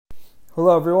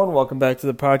Hello, everyone. Welcome back to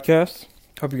the podcast.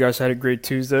 Hope you guys had a great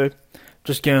Tuesday.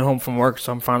 Just getting home from work,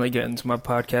 so I'm finally getting to my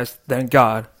podcast. Thank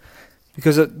God.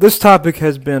 Because this topic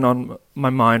has been on my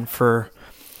mind for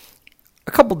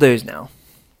a couple days now.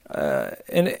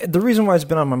 And the reason why it's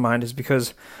been on my mind is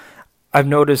because I've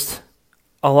noticed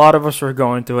a lot of us are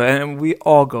going through it, and we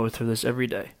all go through this every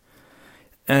day.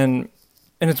 And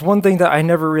it's one thing that I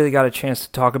never really got a chance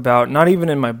to talk about, not even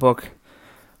in my book,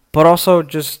 but also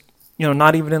just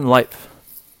not even in life.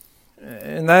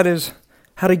 And that is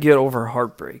how to get over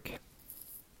heartbreak.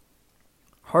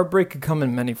 Heartbreak could come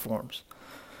in many forms.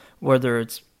 Whether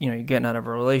it's, you're getting out of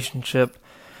a relationship,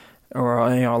 or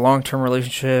a long-term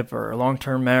relationship, or a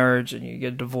long-term marriage, and you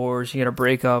get a divorce, you get a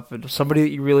breakup, and somebody that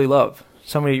you really love,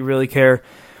 somebody you really care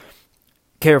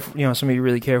for, somebody you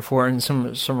really care for, and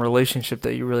some relationship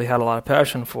that you really had a lot of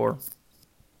passion for.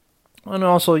 And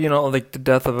also, like the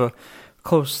death of a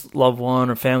close loved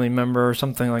one or family member or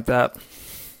something like that.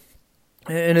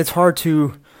 And it's hard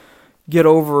to get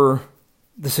over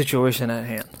the situation at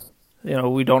hand.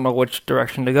 We don't know which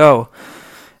direction to go.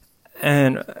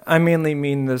 And I mainly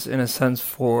mean this in a sense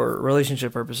for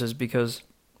relationship purposes, because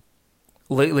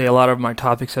lately a lot of my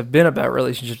topics have been about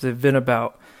relationships. They've been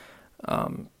about,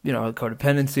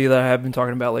 codependency that I have been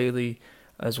talking about lately,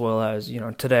 as well as,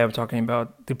 today I'm talking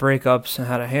about the breakups and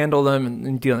how to handle them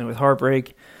and dealing with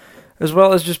heartbreak, as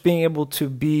well as just being able to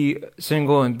be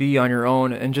single and be on your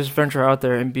own and just venture out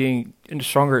there and being a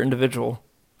stronger individual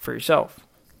for yourself.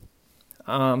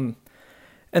 And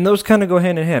those kind of go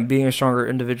hand in hand, being a stronger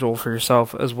individual for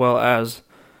yourself, as well as,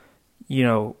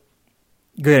 getting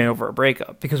over a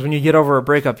breakup. Because when you get over a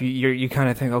breakup, you kind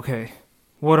of think, okay,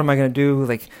 what am I going to do?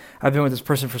 Like, I've been with this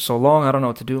person for so long, I don't know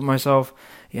what to do with myself.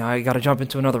 I got to jump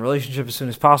into another relationship as soon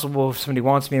as possible. If somebody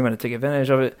wants me, I'm going to take advantage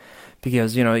of it.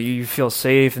 Because, you feel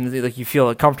safe and like you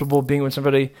feel comfortable being with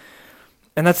somebody.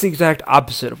 And that's the exact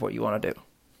opposite of what you want to do.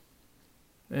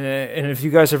 And if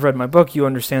you guys have read my book, you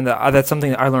understand that that's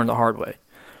something that I learned the hard way.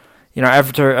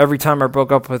 After every time I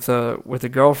broke up with a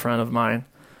girlfriend of mine,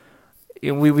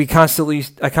 I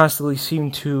constantly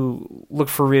seemed to look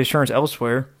for reassurance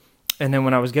elsewhere. And then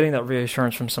when I was getting that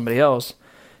reassurance from somebody else,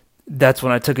 that's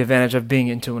when I took advantage of being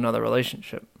into another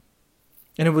relationship.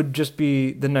 And it would just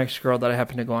be the next girl that I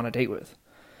happened to go on a date with.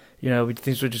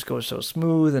 Things would just go so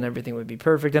smooth and everything would be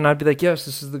perfect. And I'd be like, yes,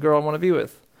 this is the girl I want to be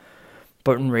with.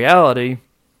 But in reality,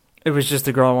 it was just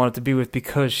the girl I wanted to be with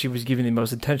because she was giving the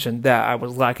most attention that I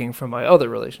was lacking from my other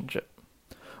relationship.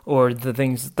 Or the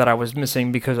things that I was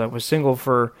missing because I was single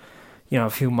for, a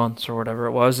few months or whatever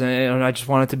it was. And I just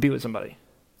wanted to be with somebody.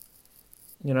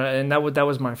 And that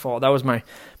was my fault. That was my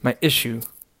issue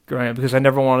growing up, because I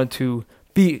never wanted to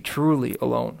be truly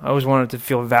alone. I always wanted to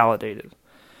feel validated.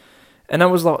 And that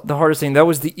was the hardest thing. That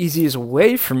was the easiest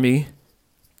way for me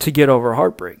to get over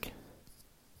heartbreak.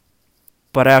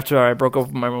 But after I broke up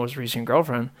with my most recent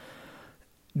girlfriend,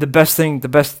 the best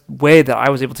way that I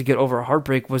was able to get over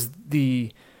heartbreak was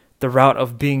the route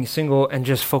of being single and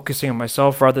just focusing on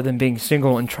myself rather than being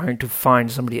single and trying to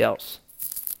find somebody else.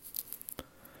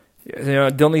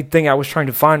 The only thing I was trying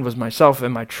to find was myself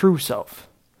and my true self.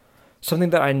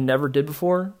 Something that I never did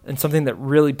before, and something that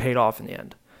really paid off in the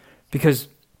end. Because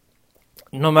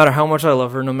no matter how much I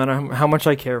love her, no matter how much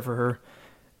I care for her,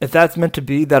 if that's meant to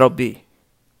be, that'll be.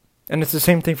 And it's the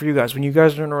same thing for you guys. When you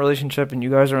guys are in a relationship and you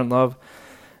guys are in love,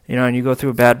 and you go through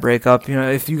a bad breakup,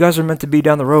 if you guys are meant to be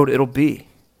down the road, it'll be.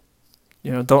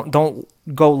 Don't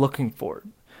go looking for it.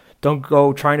 Don't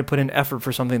go trying to put in effort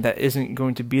for something that isn't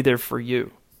going to be there for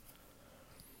you.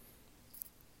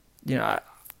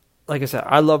 Like I said,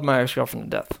 I love my ex-girlfriend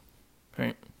to death.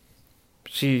 Right?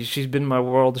 She's been my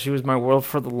world. She was my world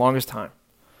for the longest time.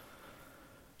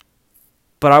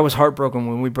 But I was heartbroken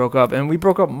when we broke up, and we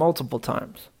broke up multiple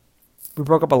times. We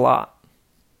broke up a lot.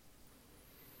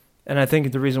 And I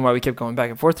think the reason why we kept going back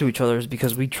and forth to each other is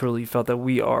because we truly felt that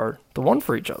we are the one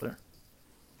for each other.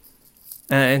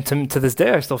 And to this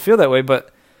day, I still feel that way,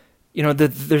 but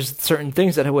there's certain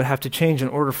things that would have to change in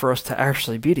order for us to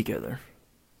actually be together.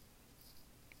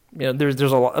 There's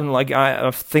a lot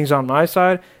of things on my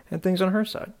side and things on her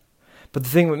side. But the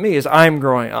thing with me is I'm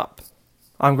growing up.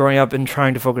 I'm growing up and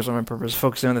trying to focus on my purpose,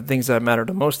 focusing on the things that matter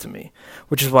the most to me,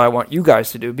 which is what I want you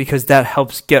guys to do, because that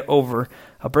helps get over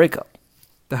a breakup.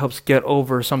 That helps get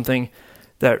over something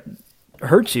that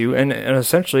hurts you and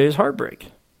essentially is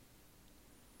heartbreak.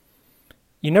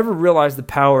 You never realize the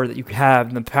power that you have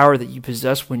and the power that you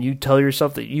possess when you tell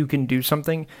yourself that you can do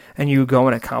something and you go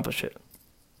and accomplish it.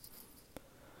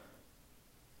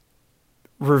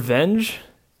 Revenge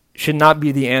should not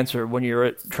be the answer when you're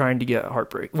trying to get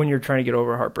heartbreak, when you're trying to get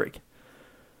over heartbreak.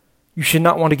 You should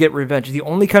not want to get revenge. The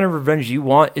only kind of revenge you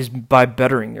want is by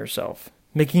bettering yourself,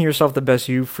 making yourself the best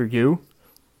you for you,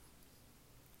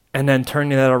 and then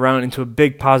turning that around into a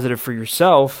big positive for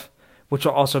yourself, which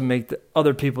will also make the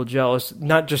other people jealous,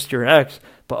 not just your ex,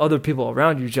 but other people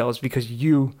around you jealous, because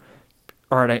you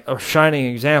are a shining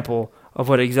example of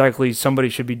what exactly somebody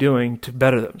should be doing to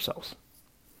better themselves.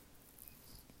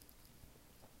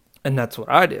 And that's what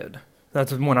I did.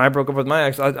 That's when I broke up with my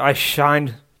ex. I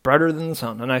shined brighter than the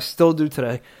sun, and I still do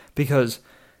today, because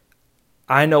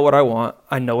I know what I want,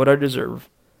 I know what I deserve,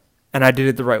 and I did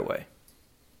it the right way.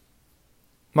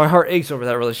 My heart aches over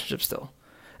that relationship still.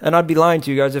 And I'd be lying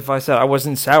to you guys if I said I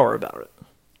wasn't sour about it.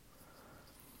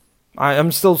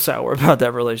 I'm still sour about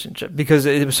that relationship, because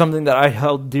it was something that I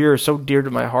held dear, so dear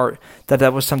to my heart,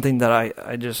 that was something that I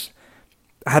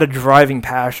had a driving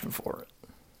passion for it.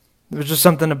 There was just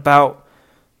something about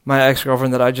my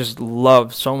ex-girlfriend that I just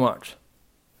loved so much.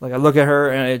 Like, I look at her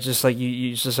and it's just like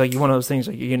it's just like one of those things,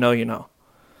 like, you know.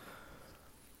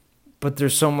 But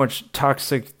there's so much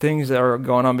toxic things that are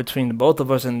going on between the both of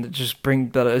us, and it's just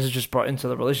brought into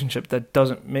the relationship that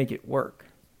doesn't make it work.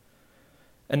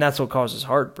 And that's what causes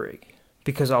heartbreak.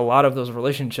 Because a lot of those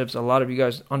relationships, a lot of you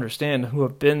guys understand, who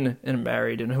have been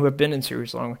married and who have been in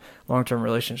serious long-term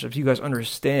relationships, you guys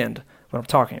understand what I'm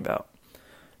talking about.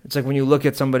 It's like when you look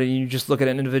at somebody, you just look at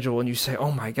an individual and you say,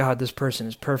 oh my God, this person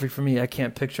is perfect for me. I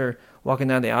can't picture walking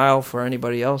down the aisle for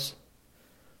anybody else.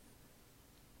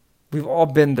 We've all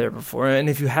been there before, and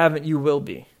if you haven't, you will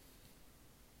be.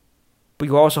 But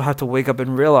you also have to wake up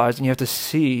and realize, and you have to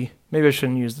see, maybe I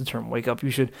shouldn't use the term wake up, you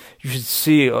should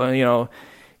see,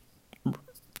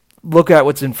 look at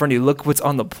what's in front of you, look what's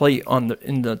on the plate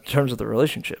in the terms of the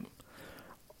relationship.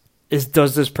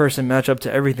 Does this person match up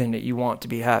to everything that you want to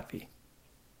be happy?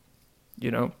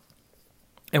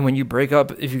 And when you break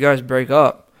up, if you guys break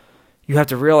up, you have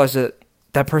to realize that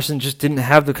that person just didn't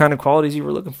have the kind of qualities you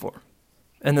were looking for.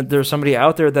 And that there's somebody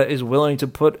out there that is willing to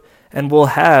put and will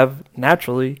have,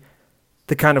 naturally,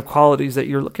 the kind of qualities that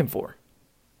you're looking for.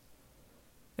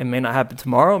 It may not happen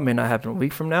tomorrow, it may not happen a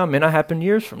week from now, it may not happen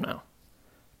years from now.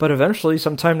 But eventually,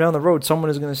 sometime down the road,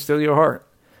 someone is going to steal your heart,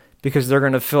 because they're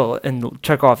going to fill and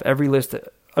check off every list,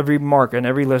 every mark, and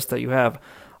every list that you have,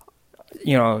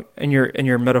 in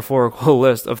your metaphorical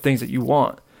list of things that you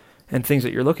want and things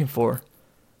that you're looking for.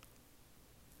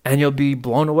 And you'll be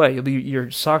blown away. Your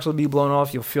socks will be blown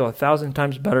off. You'll feel 1,000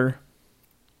 times better.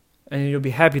 And you'll be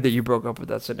happy that you broke up with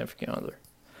that significant other.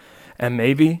 And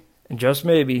maybe, and just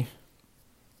maybe,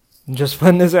 just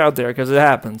putting this out there because it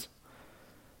happens,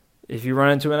 if you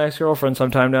run into an ex-girlfriend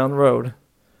sometime down the road,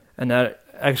 and that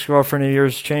ex-girlfriend of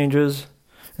yours changes,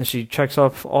 and she checks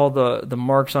off all the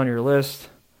marks on your list,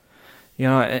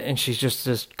 and she's just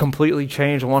this completely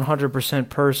changed 100%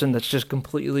 person that's just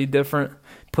completely different,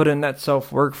 put in that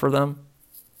self-work for them,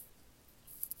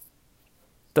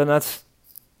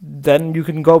 then you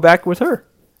can go back with her.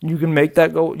 You can make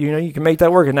that go, you can make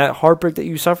that work. And that heartbreak that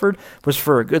you suffered was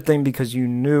for a good thing, because you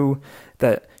knew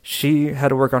that she had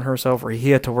to work on herself, or he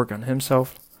had to work on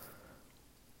himself.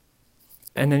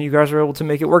 And then you guys are able to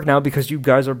make it work now, because you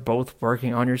guys are both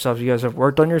working on yourselves. You guys have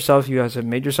worked on yourself. You guys have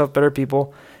made yourself better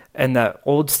people. And that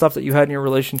old stuff that you had in your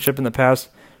relationship in the past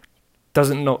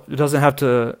doesn't no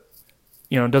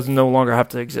longer have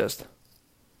to exist,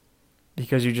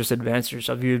 because you just advanced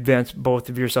yourself. You advanced both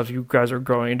of yourself. You guys are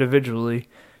growing individually,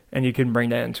 and you can bring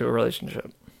that into a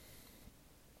relationship.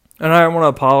 And I want to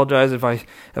apologize if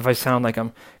I sound like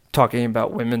I'm talking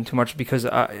about women too much, because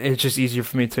it's just easier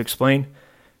for me to explain,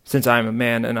 since I'm a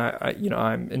man and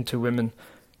I'm into women.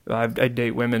 I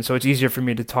date women, so it's easier for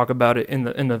me to talk about it in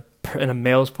a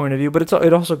male's point of view. But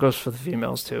it also goes for the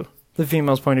females too. The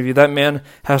female's point of view, that man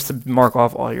has to mark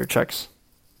off all your checks.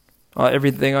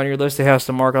 Everything on your list, he has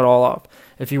to mark it all off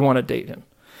if you want to date him.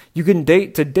 You can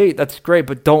date, that's great,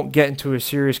 but don't get into a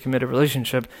serious committed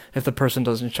relationship if the person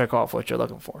doesn't check off what you're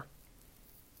looking for.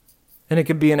 And it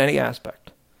could be in any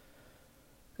aspect.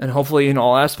 And hopefully in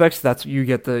all aspects, you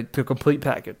get the complete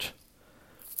package.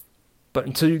 But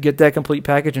until you get that complete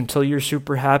package, until you're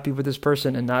super happy with this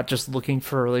person and not just looking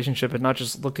for a relationship and not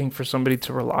just looking for somebody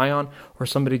to rely on or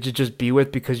somebody to just be with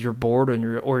because you're bored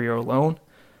or you're alone,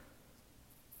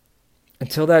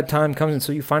 until that time comes,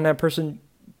 until you find that person,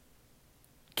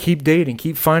 keep dating,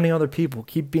 keep finding other people,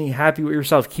 keep being happy with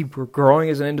yourself, keep growing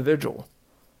as an individual.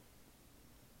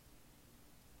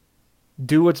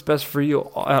 Do what's best for you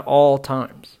at all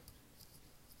times.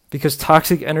 Because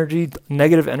toxic energy,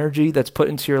 negative energy that's put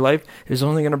into your life is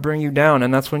only going to bring you down,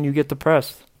 and that's when you get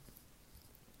depressed.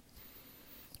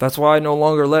 That's why I no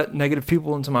longer let negative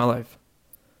people into my life.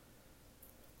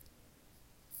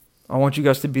 I want you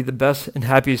guys to be the best and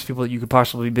happiest people that you could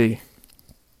possibly be.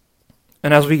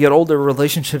 And as we get older,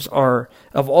 relationships are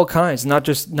of all kinds, not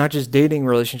just dating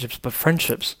relationships, but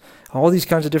friendships. All these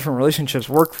kinds of different relationships,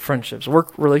 work friendships,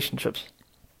 work relationships.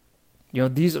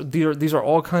 These are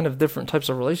all kind of different types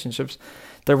of relationships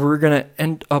that we're going to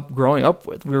end up growing up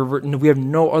with. We have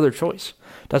no other choice.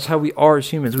 That's how we are as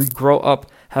humans. We grow up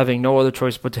having no other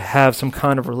choice but to have some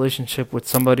kind of relationship with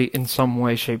somebody in some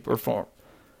way, shape, or form.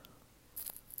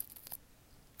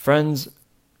 Friends,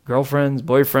 girlfriends,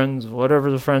 boyfriends,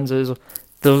 whatever the friends is,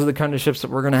 those are the kind of ships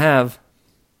that we're going to have.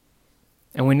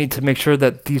 And we need to make sure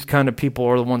that these kind of people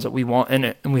are the ones that we want in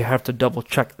it, and we have to double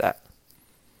check that.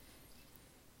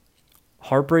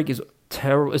 Heartbreak is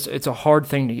terrible. It's a hard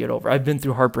thing to get over. I've been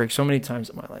through heartbreak so many times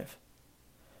in my life.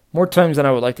 More times than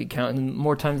I would like to count, and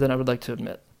more times than I would like to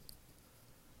admit.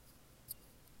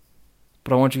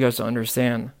 But I want you guys to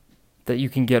understand that you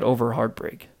can get over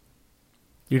heartbreak.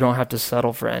 You don't have to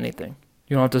settle for anything.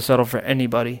 You don't have to settle for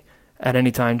anybody at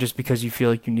any time just because you feel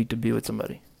like you need to be with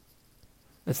somebody.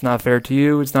 It's not fair to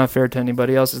you. It's not fair to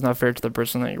anybody else. It's not fair to the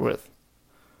person that you're with.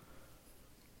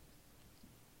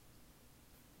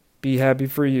 Be happy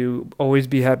for you. Always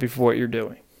be happy for what you're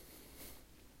doing.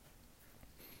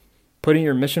 Putting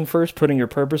your mission first, putting your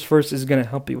purpose first is going to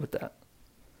help you with that.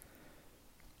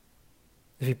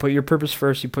 If you put your purpose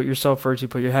first, you put yourself first, you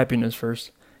put your happiness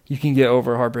first, you can get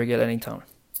over heartbreak at any time.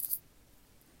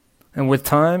 And with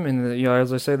time, and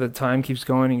as I say, the time keeps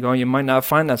going and going, you might not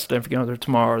find that significant other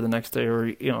tomorrow or the next day or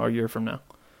a year from now.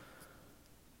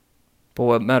 But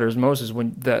what matters most is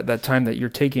when that time that you're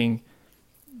taking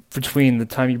between the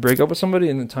time you break up with somebody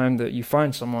and the time that you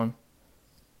find someone,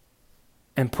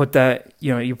 and put that,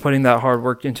 you're putting that hard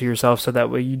work into yourself so that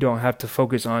way you don't have to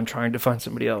focus on trying to find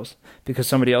somebody else because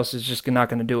somebody else is just not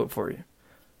going to do it for you.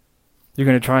 You're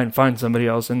going to try and find somebody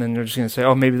else and then you're just going to say,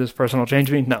 oh, maybe this person will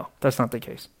change me. No, that's not the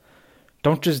case.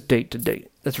 Don't just date to date.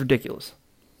 That's ridiculous.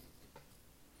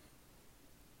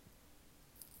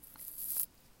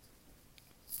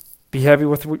 Be happy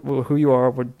with who you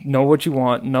are. Know what you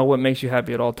want. Know what makes you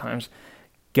happy at all times.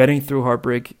 Getting through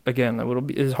heartbreak, again,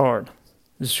 is hard.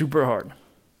 It's super hard.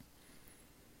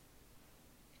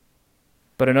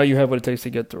 But I know you have what it takes to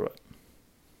get through it.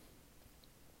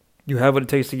 You have what it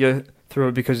takes to get through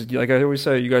it because, like I always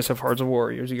say, you guys have hearts of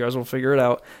warriors. You guys will figure it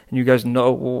out, and you guys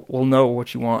will know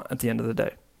what you want at the end of the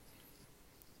day.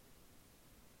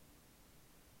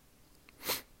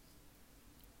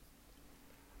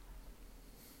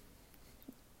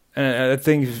 And I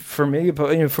think for me,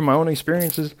 from my own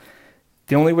experiences,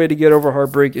 the only way to get over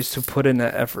heartbreak is to put in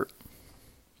that effort.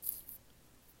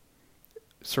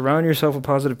 Surround yourself with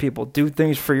positive people. Do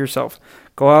things for yourself.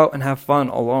 Go out and have fun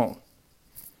alone.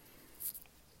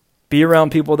 Be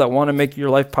around people that want to make your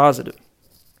life positive.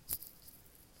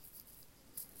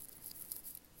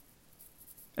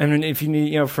 And if you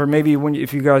need, for maybe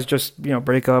if you guys just,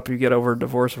 break up, you get over a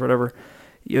divorce or whatever,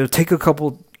 take a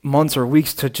couple months or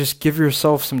weeks to just give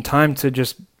yourself some time to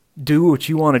just do what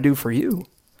you want to do for you.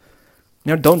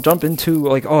 Don't jump into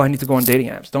like, oh, I need to go on dating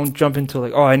apps. Don't jump into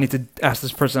like, oh, I need to ask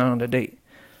this person out on a date.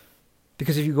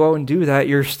 Because if you go and do that,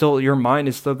 your mind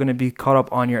is still going to be caught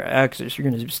up on your exes. You're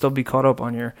going to still be caught up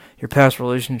on your past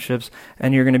relationships,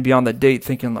 and you're going to be on the date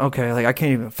thinking, okay, like I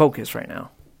can't even focus right now.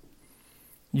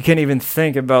 You can't even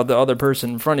think about the other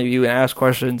person in front of you and ask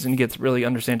questions and get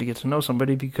to know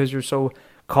somebody because you're so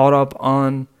caught up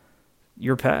on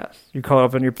your past. You're caught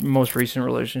up in your most recent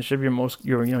relationship.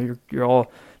 You're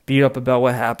all beat up about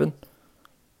what happened,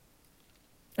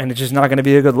 and it's just not going to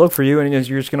be a good look for you, and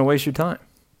you're just going to waste your time.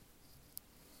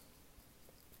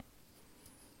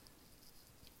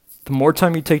 The more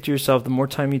time you take to yourself, the more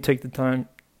time you take the time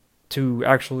to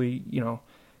actually,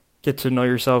 get to know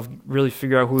yourself, really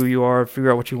figure out who you are,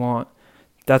 figure out what you want.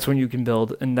 That's when you can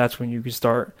build, and that's when you can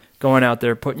start going out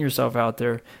there, putting yourself out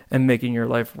there, and making your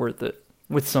life worth it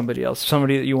with somebody else,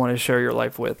 somebody that you want to share your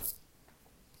life with.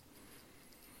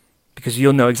 Because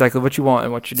you'll know exactly what you want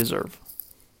and what you deserve.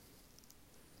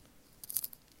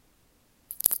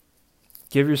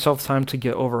 Give yourself time to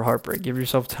get over heartbreak. Give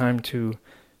yourself time to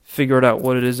figure out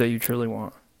what it is that you truly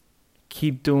want.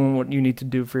 Keep doing what you need to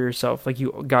do for yourself. Like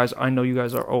you guys, I know you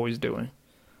guys are always doing.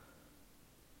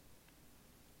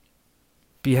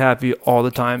 Be happy all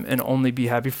the time and only be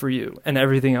happy for you. And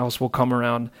everything else will come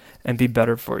around and be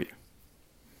better for you.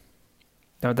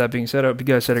 Now with that being said, I hope you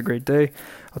guys had a great day.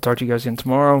 I'll talk to you guys again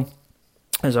tomorrow.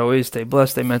 As always, stay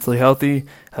blessed, stay mentally healthy.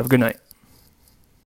 Have a good night.